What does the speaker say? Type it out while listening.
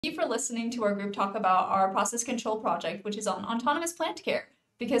Thank you for listening to our group talk about our process control project, which is on autonomous plant care.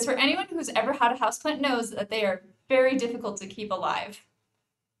 Because for anyone who's ever had a houseplant knows that they are very difficult to keep alive.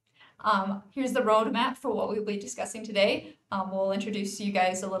 Here's the roadmap for what we'll be discussing today. We'll introduce you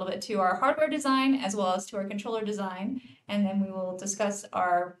guys a little bit to our hardware design as well as to our controller design, and then we will discuss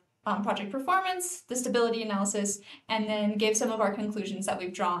our project performance, the stability analysis, and then give some of our conclusions that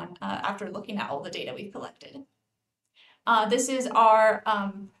we've drawn after looking at all the data we've collected. This is our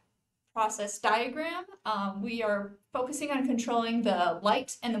process diagram. We are focusing on controlling the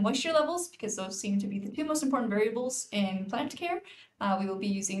light and the moisture levels because those seem to be the two most important variables in plant care. We will be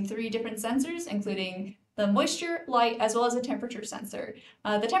using 3 different sensors, including the moisture, light, as well as a temperature sensor.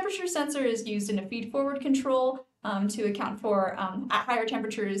 The temperature sensor is used in a feed-forward control to account for at higher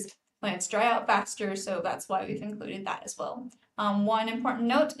temperatures, plants dry out faster, so that's why we've included that as well. One important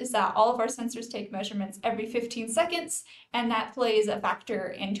note is that all of our sensors take measurements every 15 seconds, and that plays a factor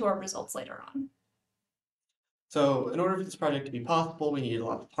into our results later on. So in order for this project to be possible, we needed a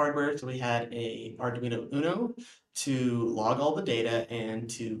lot of hardware. So we had a Arduino Uno to log all the data and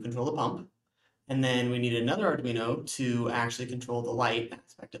to control the pump. And then we needed another Arduino to actually control the light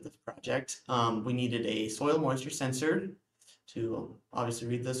aspect of the project. We needed a soil moisture sensor to obviously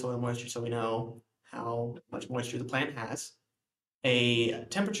read the soil moisture so we know how much moisture the plant has. A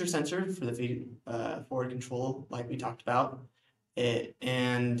temperature sensor for the feed forward control like we talked about.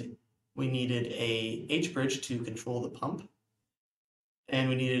 And we needed a H-bridge to control the pump. And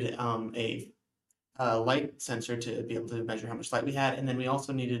we needed a light sensor to be able to measure how much light we had. And then we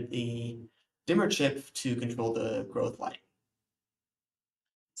also needed the dimmer chip to control the growth light.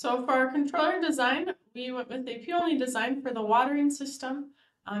 So for our controller design, we went with a P-only design for the watering system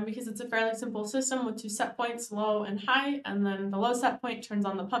because it's a fairly simple system with 2 set points, low and high, and then the low set point turns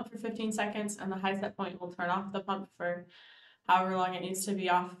on the pump for 15 seconds and the high set point will turn off the pump for however long it needs to be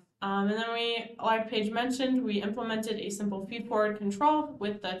off. And then we, like Paige mentioned, we implemented a simple feed-forward control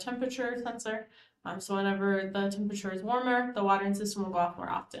with the temperature sensor. So whenever the temperature is warmer, the watering system will go off more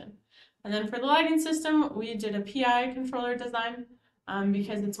often. And then for the lighting system, we did a PI controller design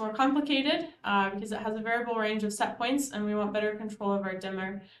because it's more complicated because it has a variable range of set points and we want better control of our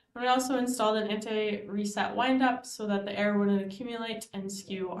dimmer. And we also installed an anti-reset wind-up so that the air wouldn't accumulate and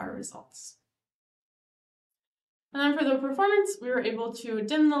skew our results. And then for the performance, we were able to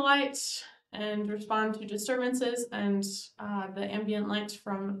dim the light and respond to disturbances and the ambient light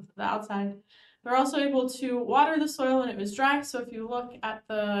from the outside. We're also able to water the soil when it was dry. So if you look at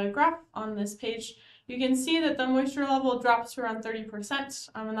the graph on this page, you can see that the moisture level drops to around 30%,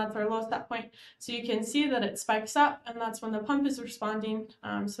 and that's our low set point. So you can see that it spikes up, and that's when the pump is responding.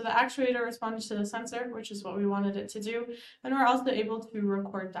 So the actuator responded to the sensor, which is what we wanted it to do, and we're also able to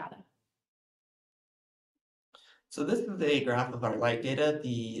record data. So this is a graph of our light data.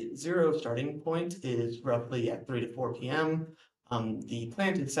 The 0 starting point is roughly at 3 to 4 p.m. The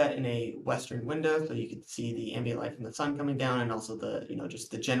plant is set in a western window, so you can see the ambient light from the sun coming down and also the,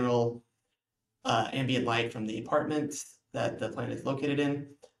 just the general ambient light from the apartment that the plant is located in.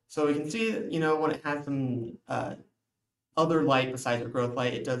 So we can see, when it has some other light besides our growth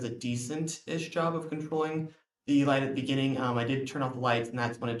light, it does a decent-ish job of controlling the light at the beginning. I did turn off the lights, and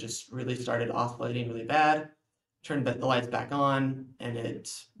that's when it just really started oscillating really bad. Turned the lights back on, and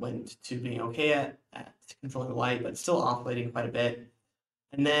it went to being okay at controlling the light, but still oscillating quite a bit.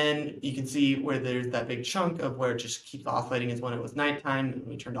 And then you can see where there's that big chunk of where it just keeps oscillating is when it was nighttime, and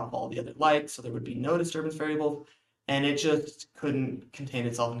we turned off all the other lights, so there would be no disturbance variables, and it just couldn't contain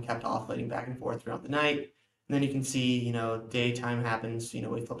itself and kept oscillating back and forth throughout the night. And then you can see, daytime happens,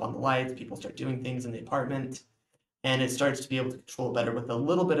 we flip on the lights, people start doing things in the apartment, and it starts to be able to control better with a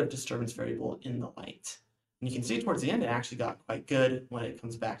little bit of disturbance variable in the light. And you can see towards the end, it actually got quite good when it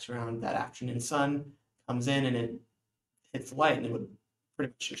comes back to around that afternoon sun, comes in and it hits the light, and it would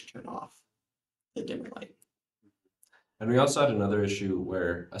pretty much just turn off the dimmer light. And we also had another issue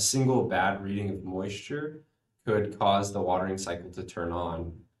where a single bad reading of moisture could cause the watering cycle to turn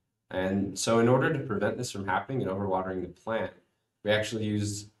on. And so in order to prevent this from happening and overwatering the plant, we actually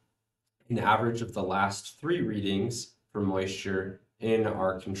used an average of the last 3 readings for moisture in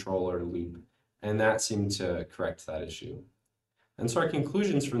our controller loop. And that seemed to correct that issue. And so our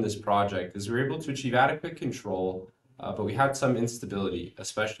conclusions from this project is we were able to achieve adequate control, but we had some instability,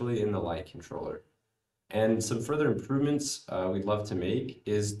 especially in the light controller. And some further improvements we'd love to make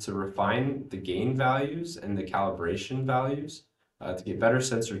is to refine the gain values and the calibration values to get better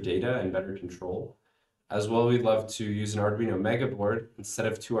sensor data and better control. As well, we'd love to use an Arduino Mega board instead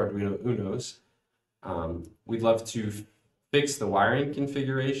of 2 Arduino Unos. We'd love to fix the wiring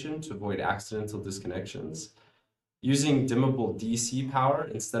configuration to avoid accidental disconnections. Using dimmable DC power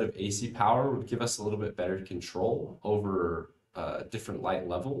instead of AC power would give us a little bit better control over different light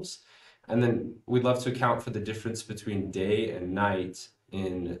levels. And then we'd love to account for the difference between day and night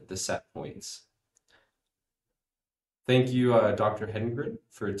in the set points. Thank you, Dr. Hedengren,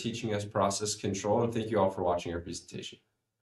 for teaching us process control, and thank you all for watching our presentation.